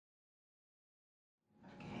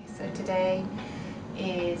today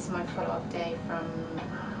is my follow-up day from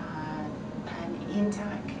an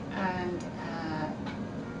Intac and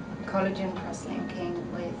collagen cross-linking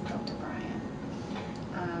with Dr. Brian.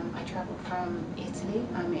 I travelled from Italy.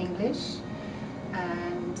 I'm English,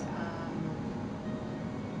 and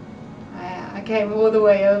I came all the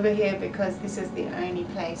way over here because this is the only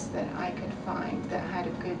place that I could find that had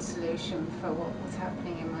a good solution for what was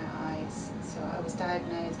happening in my eyes. So I was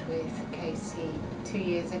diagnosed with KC 2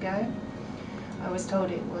 years ago. I was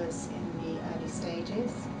told it was in the early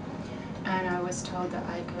stages, and I was told that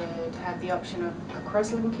I could have the option of a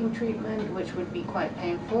cross-linking treatment, which would be quite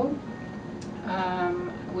painful,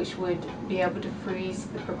 which would be able to freeze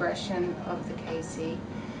the progression of the KC.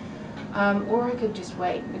 Or I could just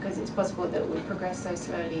wait, because it's possible that it would progress so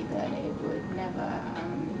slowly that it would never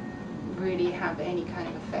really have any kind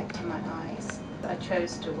of effect to my eyes. I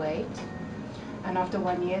chose to wait, and after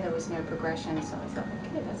 1 year there was no progression, so I thought,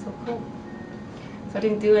 okay, that's all cool. So I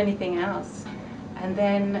didn't do anything else. And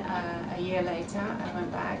then a year later I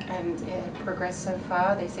went back, and it had progressed so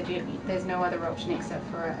far, they said there's no other option except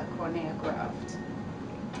for a cornea graft,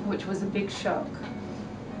 which was a big shock.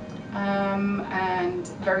 And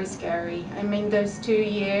very scary. I mean, those 2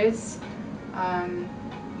 years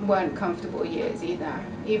weren't comfortable years either.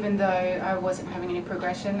 Even though I wasn't having any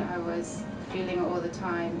progression, I was feeling all the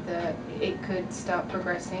time that it could start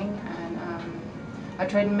progressing, and I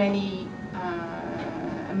tried many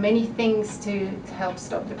things to help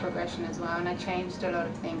stop the progression as well, and I changed a lot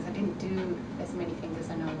of things. I didn't do as many things as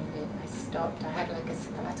I normally did. I stopped. I had like a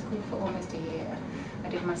sabbatical for almost a year. I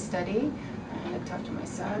did my study, I looked after my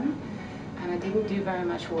son, and I didn't do very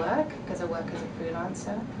much work because I work as a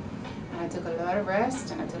freelancer. And I took a lot of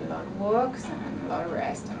rest, and I did a lot of walks, and a lot of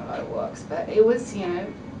rest, and a lot of walks. But it was, you know,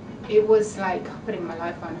 it was like putting my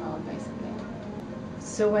life on hold, basically.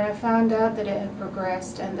 So when I found out that it had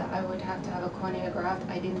progressed and that I would have to have a cornea graft,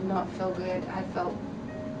 I did not feel good. I felt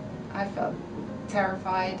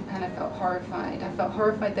terrified, and I felt horrified. I felt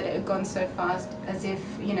horrified that it had gone so fast, as if,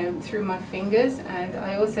 you know, through my fingers, and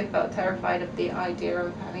I also felt terrified of the idea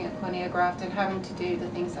of having a cornea graft and having to do the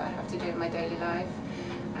things that I have to do in my daily life,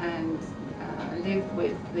 and live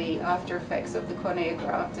with the after effects of the cornea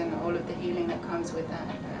graft and all of the healing that comes with that.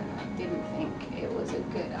 And I didn't think it was a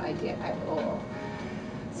good idea at all.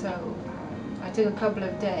 So I took a couple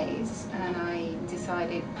of days, and I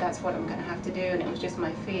decided that's what I'm going to have to do, and it was just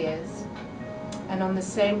my fears. And on the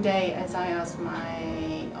same day as I asked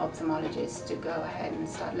my ophthalmologist to go ahead and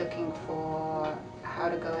start looking for how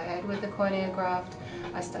to go ahead with the cornea graft,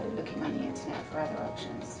 I started looking on the internet for other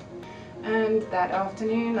options. And that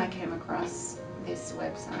afternoon I came across this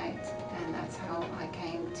website, and that's how I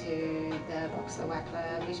came to the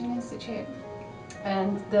Wachler Vision Institute.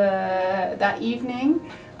 And that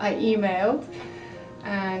evening I emailed,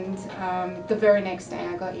 and the very next day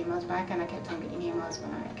I got emails back, and I kept on getting emails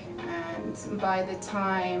back. And by the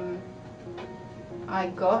time I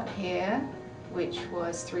got here, which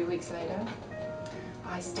was 3 weeks later,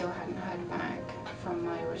 I still hadn't heard back from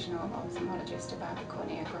my original ophthalmologist about the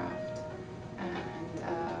cornea graft.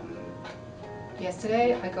 And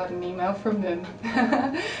yesterday I got an email from them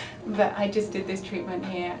that I just did this treatment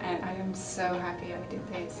here, and I am so happy I did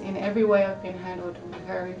this. In every way I've been handled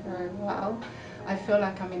very, very well. I feel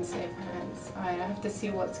like I'm in safe hands. I have to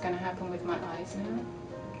see what's going to happen with my eyes now.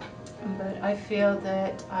 But I feel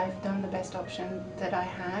that I've done the best option that I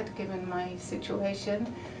had given my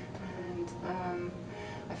situation, and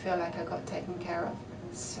I feel like I got taken care of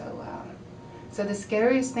so well. So the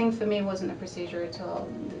scariest thing for me wasn't the procedure at all.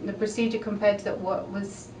 The procedure compared to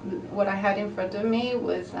what I had in front of me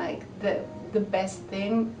was like the best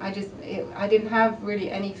thing. I didn't have really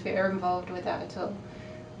any fear involved with that at all.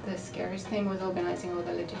 The scariest thing was organizing all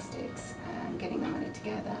the logistics and getting the money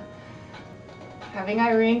together. Having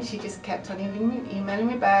Irene, she just kept on emailing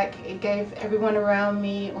me back. It gave everyone around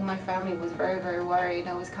me, all my family was very, very worried.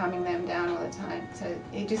 I was calming them down all the time. So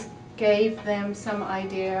it just gave them some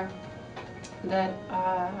idea that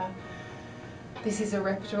this is a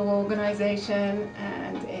reputable organization,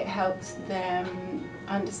 and it helped them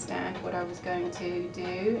understand what I was going to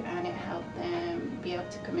do, and it helped them be able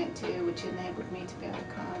to commit to, which enabled me to be able to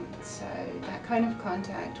come. So that kind of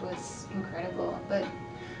contact was incredible. But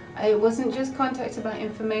it wasn't just contact about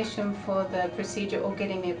information for the procedure or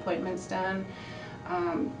getting the appointments done.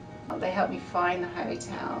 They helped me find the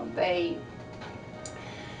hotel. They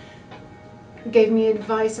gave me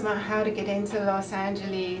advice about how to get into Los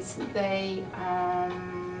Angeles. They,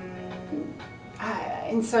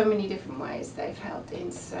 in so many different ways, they've helped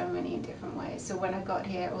in so many different ways. So when I got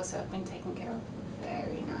here, also I've been taken care of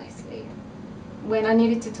very nicely. when I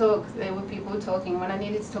needed to talk, there were people talking. When I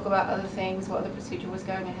needed to talk about other things, while the procedure was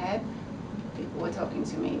going ahead, people were talking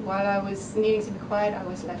to me. While I was needing to be quiet, I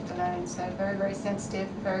was left alone. So very, very sensitive,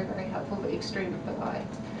 very, very helpful, but extremely polite.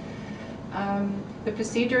 The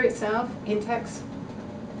procedure itself, Intacs,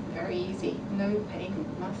 very easy, no pain,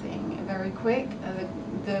 nothing, very quick.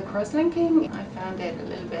 The cross-linking, I found it a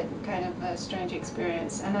little bit kind of a strange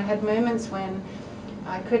experience, and I had moments when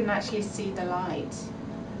I couldn't actually see the light,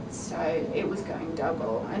 so it was going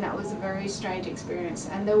double, and that was a very strange experience,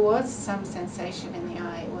 and there was some sensation in the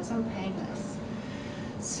eye. It wasn't painless.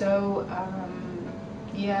 So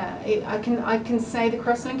yeah, I can say the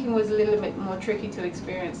cross-linking was a little bit more tricky to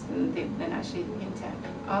experience than actually the Intac.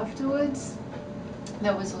 Afterwards,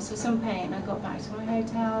 there was also some pain. I got back to my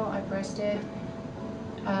hotel, I breasted.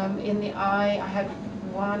 In the eye, I had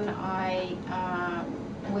one eye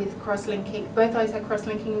with cross-linking. Both eyes had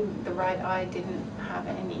cross-linking. The right eye didn't have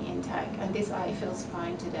any Intac, and this eye feels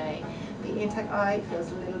fine today. The Intac eye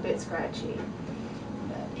feels a little bit scratchy,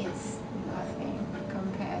 but it's nothing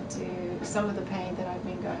compared to some of the pain that I've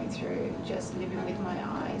been going through just living with my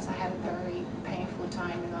eyes. I had a very painful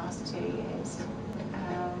time in the last 2 years.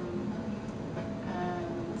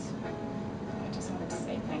 And I just wanted to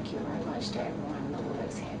say thank you very much to everyone that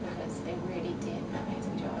works here, because they really did an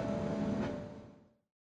amazing job.